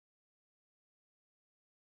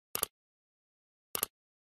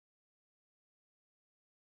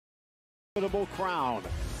inevitable crown.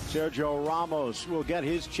 Sergio Ramos will get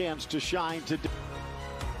his chance to shine today.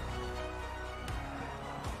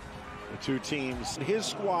 The two teams, his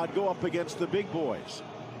squad, go up against the big boys.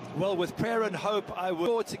 Well, with prayer and hope, I will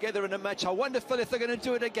go together in a match. I wonder, Phil, if they're going to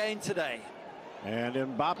do it again today. And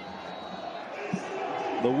Mbappe.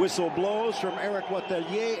 The whistle blows from Eric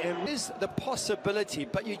Watelier, and Is the possibility,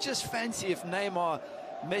 but you just fancy if Neymar,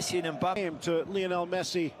 Messi and Mbappe to Lionel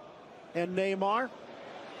Messi and Neymar.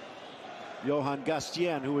 Johan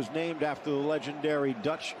Gastien, who was named after the legendary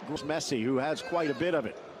Dutch Messi, who has quite a bit of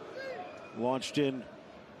it. Launched in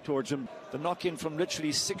towards him. The knock-in from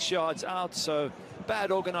literally 6 yards out, so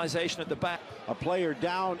bad organization at the back. A player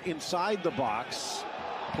down inside the box.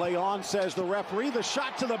 Play on, says the referee. The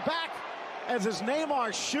shot to the back as is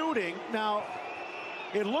Neymar shooting. Now,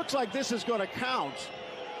 it looks like this is going to count.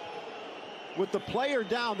 With the player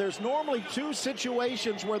down, there's normally two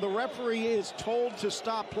situations where the referee is told to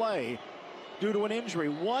stop play due to an injury.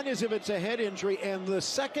 One is if it's a head injury, and the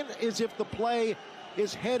second is if the play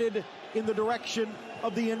is headed in the direction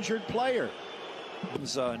of the injured player.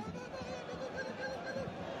 Zone.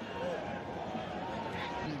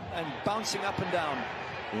 And bouncing up and down.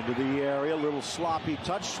 Into the area, little sloppy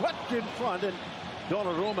touch, swept in front, and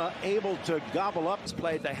Donnarumma able to gobble up. It's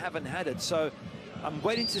played, they haven't had it, so I'm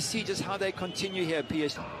waiting to see just how they continue here,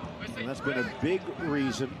 PSG. And that's been a big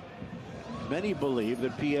reason. Many believe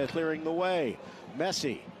that PSG clearing the way.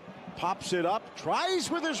 Messi pops it up, tries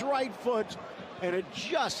with his right foot, and it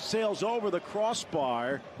just sails over the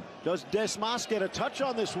crossbar. Does Desmas get a touch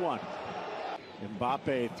on this one?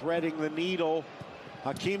 Mbappe threading the needle.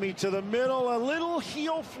 Hakimi to the middle, a little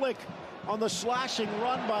heel flick on the slashing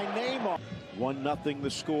run by Neymar. 1-0 the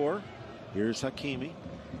score. Here's Hakimi.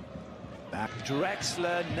 Back.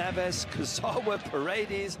 Draxler, Neves, Kurzawa,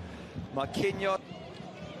 Paredes, Marquinhos.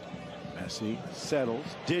 Messi settles,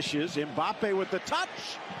 dishes. Mbappe with the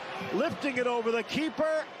touch, lifting it over the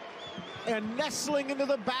keeper and nestling into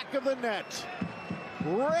the back of the net.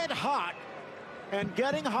 Red hot and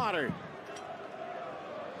getting hotter.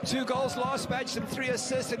 2 goals last match and 3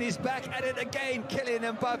 assists, and he's back at it again.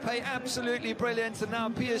 Kylian Mbappe, absolutely brilliant. And now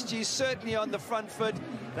PSG certainly on the front foot.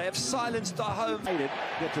 They have silenced the home.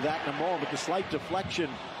 Get to that in a moment. The slight deflection,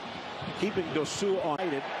 keeping Dossou on.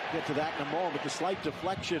 Get to that in a moment. The slight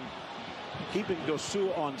deflection, keeping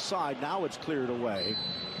Dossou on side. Now it's cleared away.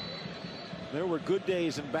 There were good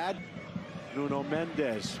days and bad. Nuno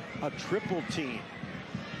Mendes, a triple team,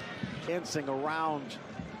 dancing around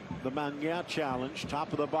the Magna challenge.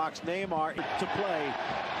 Top of the box, Neymar to play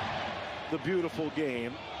the beautiful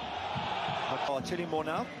game. I'll tell you more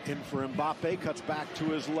now. In for Mbappe, cuts back to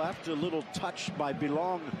his left. A little touch by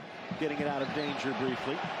Bilong, getting it out of danger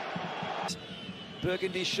briefly.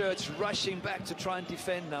 Burgundy shirts rushing back to try and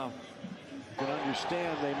defend now. You can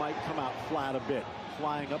understand they might come out flat a bit.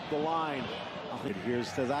 Flying up the line. Here's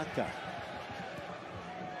Tazaka.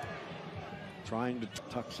 Trying to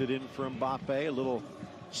tucks it in for Mbappe. A little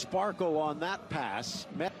sparkle on that pass.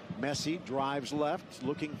 Messi drives left,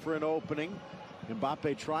 looking for an opening.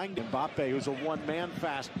 Mbappe trying to. Mbappe, who's a one-man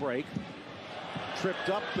fast break. Tripped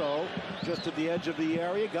up, though, just at the edge of the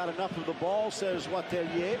area. Got enough of the ball, says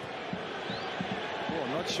Watelier. Oh,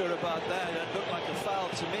 I'm not sure about that. That looked like a foul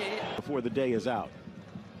to me. Before the day is out.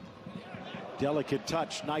 Delicate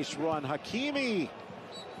touch, nice run. Hakimi.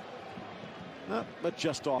 But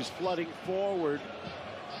just off. He's flooding forward.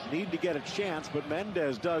 Need to get a chance, but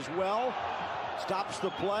Mendes does well. Stops the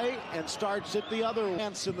play and starts it the other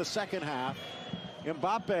chance in the second half.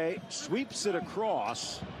 Mbappe sweeps it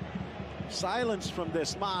across. Silence from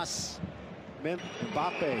Desmas.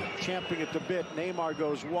 Mbappe champing at the bit. Neymar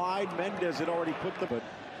goes wide. Mendes had already put the foot.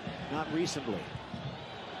 Not recently.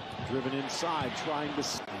 Driven inside, trying to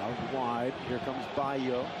out wide. Here comes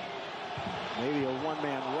Bayo. Maybe a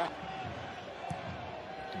one-man wreck.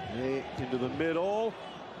 Into the middle.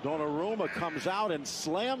 Donnarumma comes out and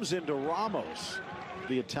slams into Ramos.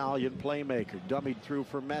 The Italian playmaker dummied through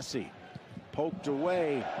for Messi. Poked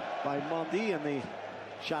away by Mondi, and the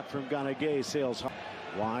shot from Ganagay sails high.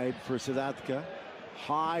 Wide for Sidatka.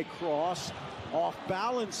 High cross, off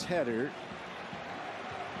balance header.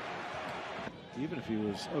 Even if he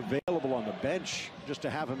was available on the bench, just to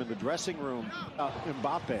have him in the dressing room.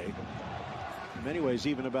 Mbappe, in many ways,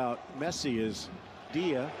 even about Messi, is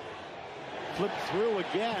Dia. Flipped through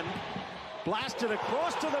again, blasted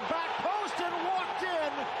across to the back post and walked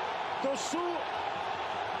in. Dossou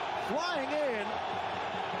flying in.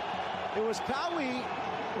 It was Kawi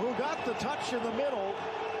who got the touch in the middle,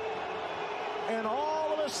 and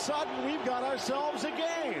all of a sudden we've got ourselves a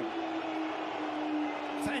game.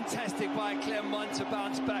 Fantastic by Clermont to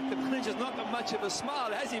bounce back. The manager's not got much of a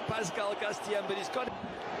smile, has he, Pascal Gastien? But he's got it.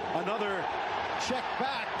 Another check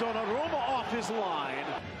back. Donnarumma off his line.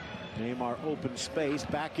 Neymar open space.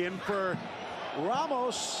 Back in for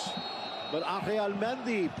Ramos. But Angel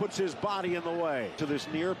Mendy puts his body in the way to this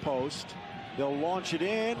near post. They'll launch it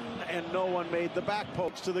in, and no one made the back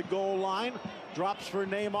post to the goal line. Drops for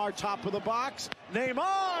Neymar, top of the box.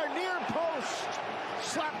 Neymar, near post.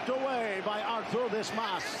 Slapped away by Arthur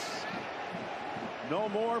Desmas. No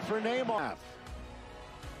more for Neymar.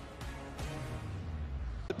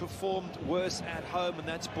 Performed worse at home, and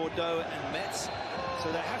that's Bordeaux and Metz.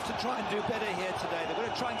 So they have to try and do better here today. They've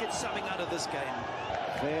got to try and get something out of this game.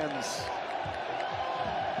 Fans,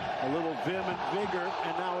 a little vim and vigor,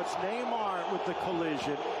 and now it's Neymar with the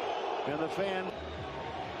collision. And the fan,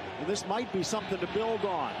 and this might be something to build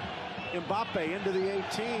on. Mbappe into the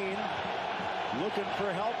 18, looking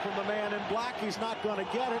for help from the man in black. He's not going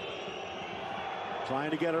to get it. Trying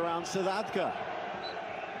to get around Sidatka.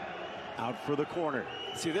 Out for the corner.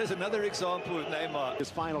 See, there's another example of Neymar.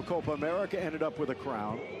 His final Copa America ended up with a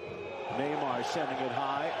crown. Neymar sending it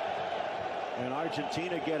high. And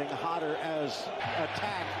Argentina getting hotter as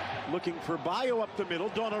attack. Looking for Bayo up the middle.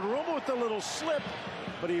 Donnarumma with the little slip.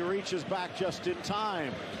 But he reaches back just in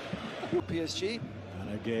time. PSG.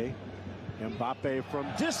 Anage. Mbappe from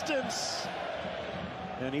distance.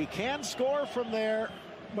 And he can score from there.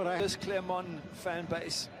 But This Clermont fan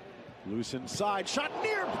base. Loose inside, shot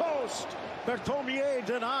near post. Bertomier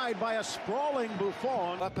denied by a sprawling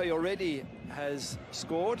Buffon. Mbappe already has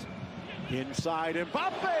scored. Inside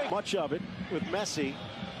Mbappe. Much of it with Messi.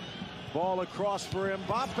 Ball across for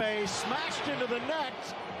Mbappe, smashed into the net.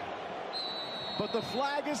 But the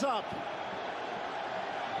flag is up.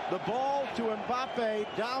 The ball to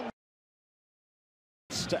Mbappe down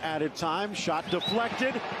to added time. Shot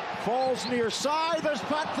deflected. Falls near side. There's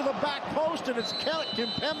back to the back post, and it's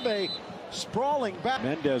Kimpembe sprawling back.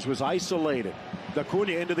 Mendes was isolated.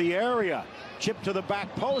 Acuna into the area. Chip to the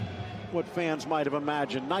back post. What fans might have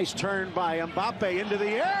imagined. Nice turn by Mbappe into the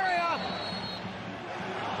area.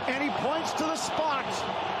 And he points to the spot.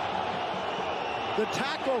 The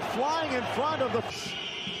tackle flying in front of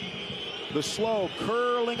the slow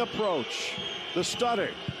curling approach. The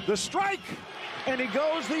stutter. The strike. And he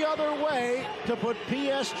goes the other way to put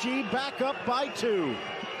PSG back up by 2.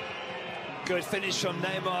 Good finish from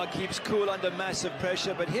Neymar, keeps cool under massive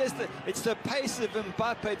pressure. But it's the pace of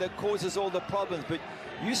Mbappe that causes all the problems. But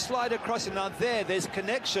you slide across, and now there's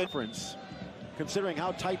connection. Considering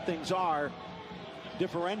how tight things are,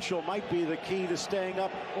 differential might be the key to staying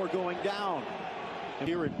up or going down. And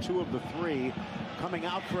here in 2 of the 3, coming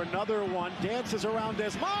out for another one, dances around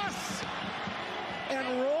Desmas.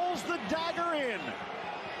 And rolls the dagger in.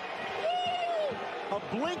 A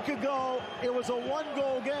blink ago, it was a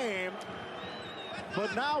 1-goal game.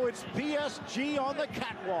 But now it's PSG on the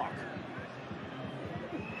catwalk.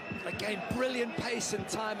 Again, brilliant pace and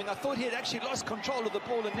timing. I thought he had actually lost control of the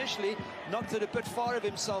ball initially, knocked it a bit far of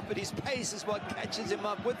himself, but his pace is what catches him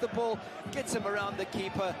up with the ball, gets him around the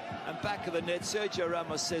keeper and back of the net. Sergio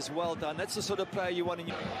Ramos says, well done. That's the sort of player you want in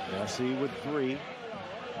your... Messi with 3.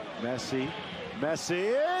 Messi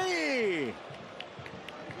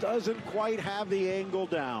doesn't quite have the angle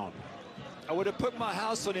down. I would have put my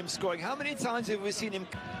house on him scoring. How many times have we seen him?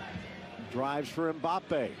 Drives for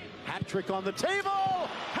Mbappe. Hat trick on the table.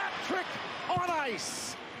 Hat trick on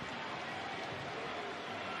ice.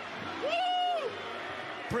 Woo!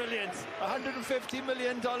 Brilliant. $150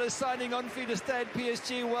 million signing on for to stay at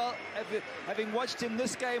PSG. Well, having watched him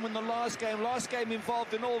this game and the last game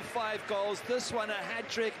involved in all 5 goals. This one a hat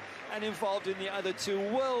trick and involved in the other 2.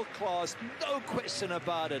 World class, no question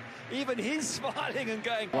about it. Even he's smiling and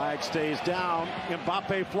going. Flag stays down.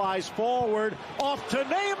 Mbappe flies forward. Off to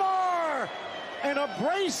Neymar. And a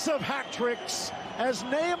brace of hat tricks as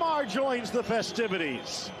Neymar joins the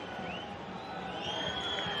festivities.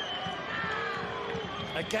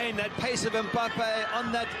 Again, that pace of Mbappe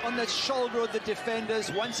on that shoulder of the defenders.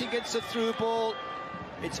 Once he gets a through ball,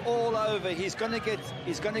 it's all over. He's going to get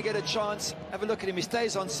a chance. Have a look at him. He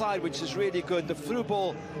stays on side, which is really good. The through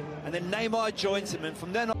ball, and then Neymar joins him, and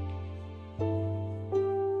from then on.